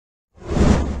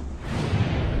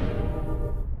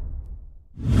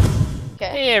Okay.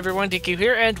 Hey everyone, DQ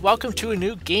here, and welcome to a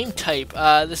new game type.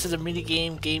 This is a mini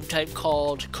game type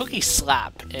called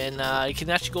CookieSlap, and you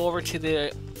can actually go over to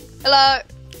the. Hello.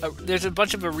 There's a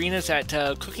bunch of arenas at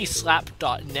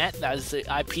CookieSlap.net. That is the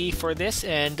IP for this,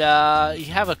 and you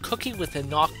have a cookie with a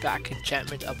knockback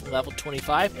enchantment of level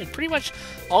 25, and pretty much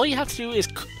all you have to do is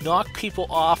knock people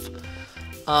off.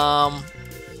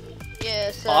 Yeah.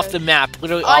 So off the map,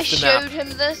 literally off the map. I showed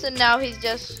him this, and now he's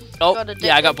just. Oh, got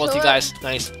yeah, I got both to you it. guys.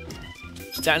 Nice.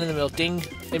 Stand in the middle, ding.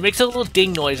 It makes a little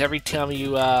ding noise every time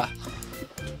you Oh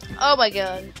my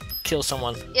god. kill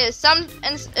someone. Yeah, and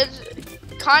it's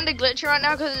kind of glitchy right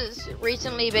now because it's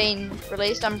recently been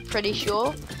released. I'm pretty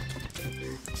sure.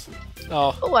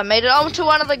 Oh, Oh, I made it onto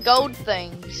one of the gold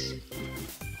things.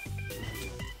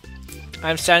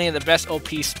 I'm standing in the best OP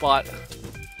spot.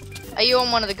 Are you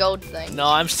on one of the gold things? No,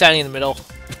 I'm standing in the middle.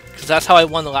 Because that's how I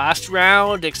won the last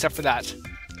round, except for that.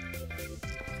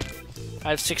 I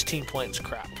have 16 points,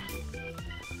 crap.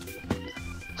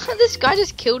 This guy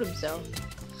just killed himself.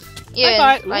 Yeah,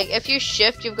 Bye-bye. like if you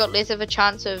shift, you've got less of a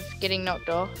chance of getting knocked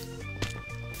off.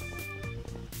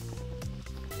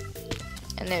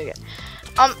 And there we go.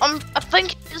 I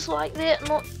think it's like that,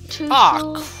 not too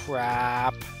Oh, sure.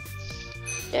 crap.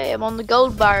 Yeah, I'm on the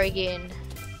gold bar again.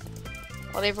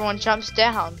 While everyone jumps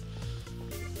down.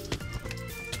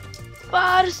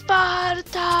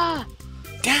 Sparta!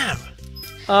 Damn.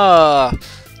 I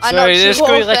Sorry, knocked there's you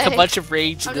going to be off, like a eh? bunch of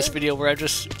rage in I'm this just- video where I'm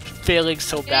just failing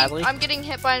so badly. I'm getting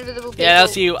hit by invisible people. Yeah,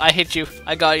 that's you. I hit you.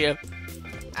 I got you.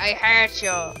 I hurt you.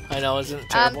 I know, isn't it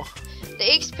terrible? The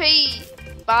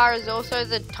XP bar is also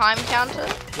the time counter.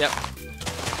 Yep.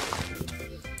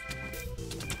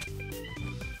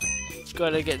 Just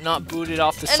gotta get not booted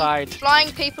off the And side.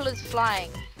 flying people is flying.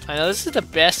 I know, this is the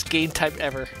best game type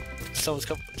ever. Someone's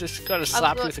just gotta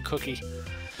slap you got- with a cookie.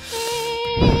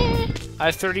 I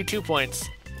have 32 points.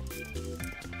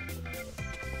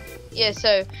 Yeah,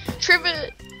 so Trevor,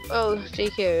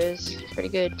 DQ is pretty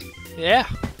good. Yeah.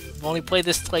 I've only played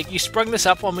this, like, you sprung this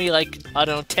up on me, like, I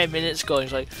don't know, 10 minutes ago.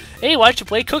 He's like, hey, why don't you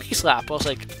play CookieSlap? I was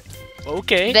like,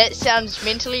 okay. That sounds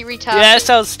mentally retarded. Yeah, that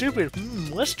sounds stupid.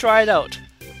 Let's try it out.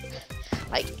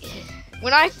 Like,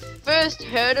 when I first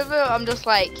heard of it, I'm just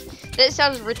like, that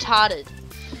sounds retarded.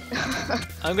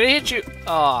 I'm gonna hit you.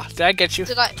 Oh, did I get you?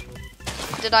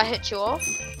 Did I hit you off?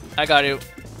 I got you.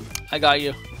 I got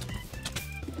you.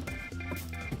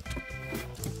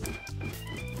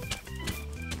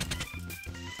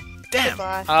 Damn.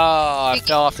 Goodbye. Oh, I You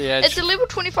fell off the edge. It's a level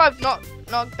 25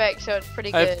 knockback, so it's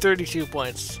pretty I good. have 32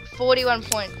 points. 41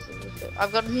 points.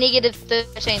 I've got negative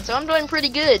 13, so I'm doing pretty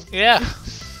good. Yeah.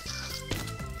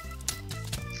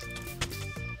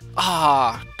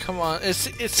 Ah, come on. It's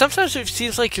sometimes it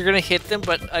seems like you're gonna hit them,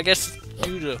 but I guess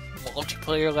due to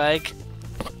multiplayer lag,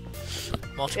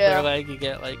 you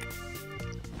get like.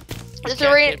 This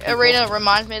can't hit people. arena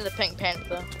reminds me of the Pink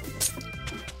Panther.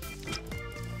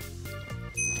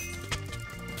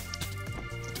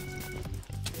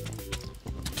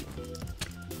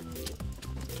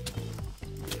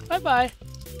 Bye bye.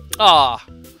 Ah.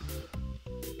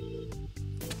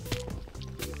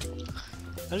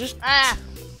 I just Ah!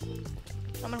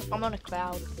 I'm on a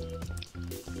cloud.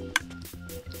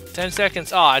 10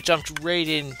 seconds. Ah, I jumped right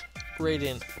in.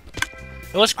 And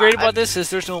what's great about this is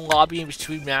there's no lobby in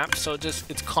between maps, so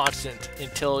it's constant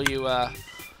until you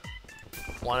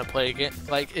want to play again.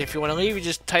 Like if you want to leave, you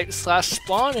just type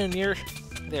 /spawn and you're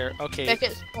there. Okay. Back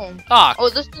at spawn. Ah, Oh,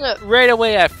 this is right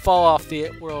away I fall off the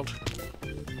world.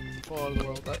 Fall out of the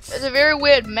world. it's That's a very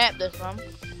weird map, this one,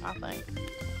 I think.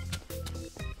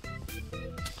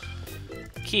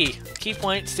 key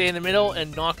point. Stay in the middle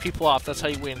and knock people off. That's how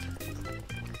you win.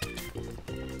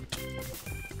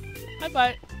 Bye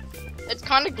bye. It's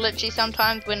kind of glitchy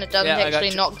sometimes when it doesn't Yeah, I got actually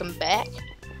you. knock them back.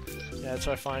 Yeah, that's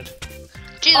what I find.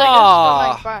 Jeez,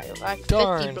 Ah, I just got like 50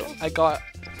 Darn! blocks. I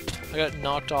got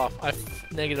knocked off. I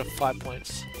have negative 5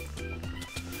 points.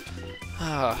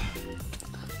 Ah.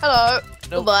 Hello.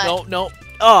 No, Goodbye. no.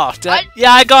 Oh,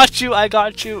 yeah, I got you. I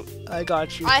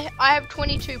I have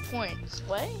 22 points.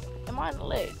 Wait, am I in the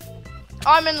lead?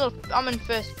 I'm in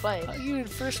first place. Are you in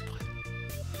first place?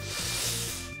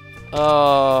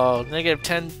 Oh, negative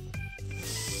 10.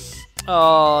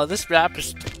 Oh, this map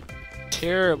is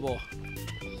terrible.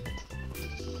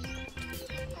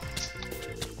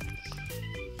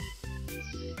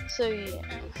 So yeah.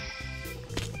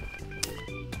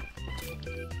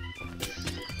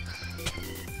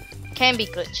 Can be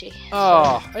glitchy.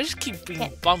 Oh, I just keep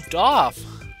being bumped off.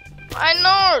 I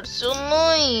know, it's so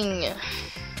annoying.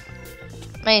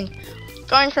 I mean,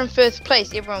 going from first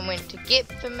place, everyone went to get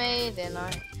for me, then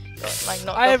I got like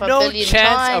knocked I have off a no billion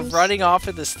chance times. of running off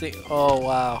of this thing. Oh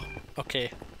wow. Okay.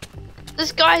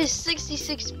 This guy has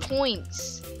 66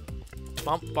 points.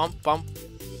 Bump, bump, bump.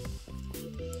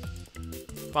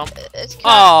 Bump. It's kind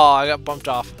Oh, I got bumped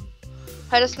off.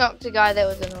 I just knocked the guy that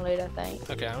was in the lead, I think.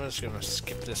 Okay, I'm just gonna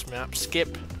skip this map.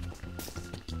 Skip.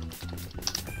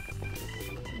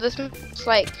 This map's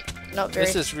like not very.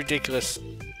 This is ridiculous.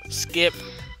 Skip.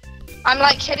 I'm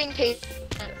like hitting people.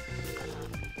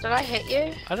 Did I hit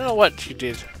you? I don't know what you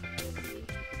did.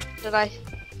 Did I?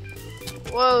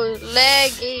 Whoa,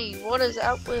 laggy. What is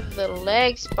up with the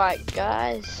lag spike,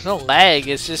 guys? No lag,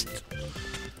 it's just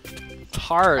it's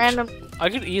hard. Random. I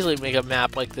could easily make a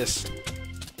map like this.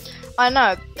 I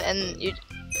know, and you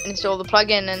install the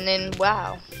plugin, and then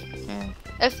wow. Yeah.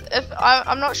 If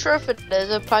I'm not sure if it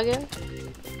is a plugin.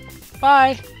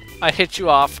 Bye. I hit you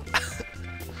off.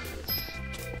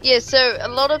 Yeah, so a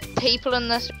lot of people in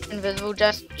this are invisible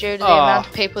just due to the amount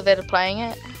of people that are playing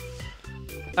it.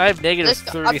 I have negative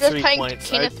I'm just 33 playing points.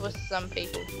 Kenneth with some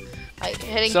people, like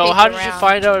hitting So people how did you around.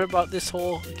 find out about this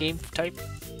whole game type?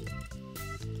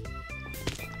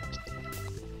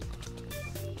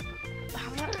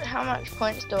 How much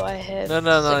points do I have? No,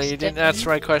 you 16. didn't answer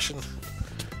my question.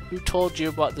 Who told you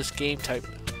about this game type?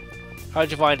 How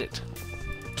did you find it?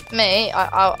 Me,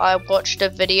 I watched a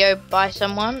video by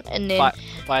someone, and then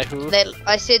By who?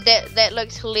 I said that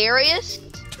looks hilarious.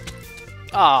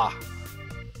 Ah.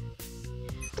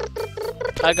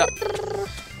 I got.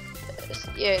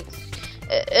 Yeah,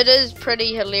 it is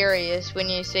pretty hilarious when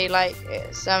you see like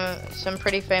some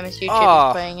pretty famous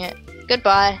YouTubers playing it.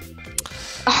 Goodbye.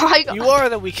 You are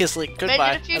the weakest link. Goodbye.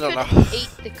 Imagine if you I don't could know. eat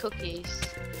the cookies.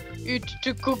 Eat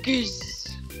the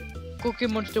cookies. Cookie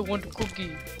Monster want a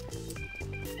cookie.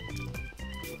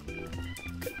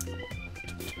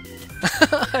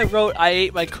 I wrote, I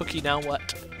ate my cookie, now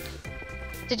what?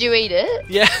 Did you eat it?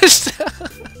 Yes!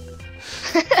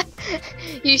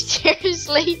 You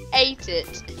seriously ate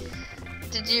it?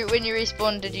 Did you, when you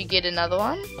respawned, did you get another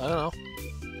one? I don't know.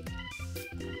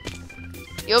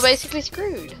 You're basically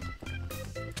screwed.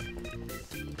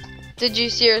 Did you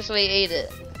seriously eat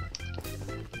it?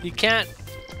 You can't.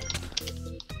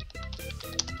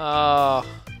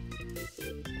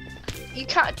 You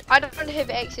can't. I don't have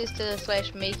access to the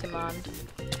 /me command.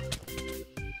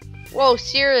 Whoa,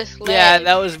 seriously? Yeah,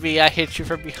 that was me. I hit you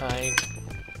from behind.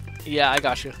 Yeah, I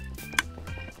got you.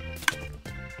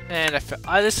 And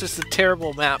I this is a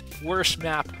terrible map. Worst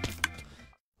map.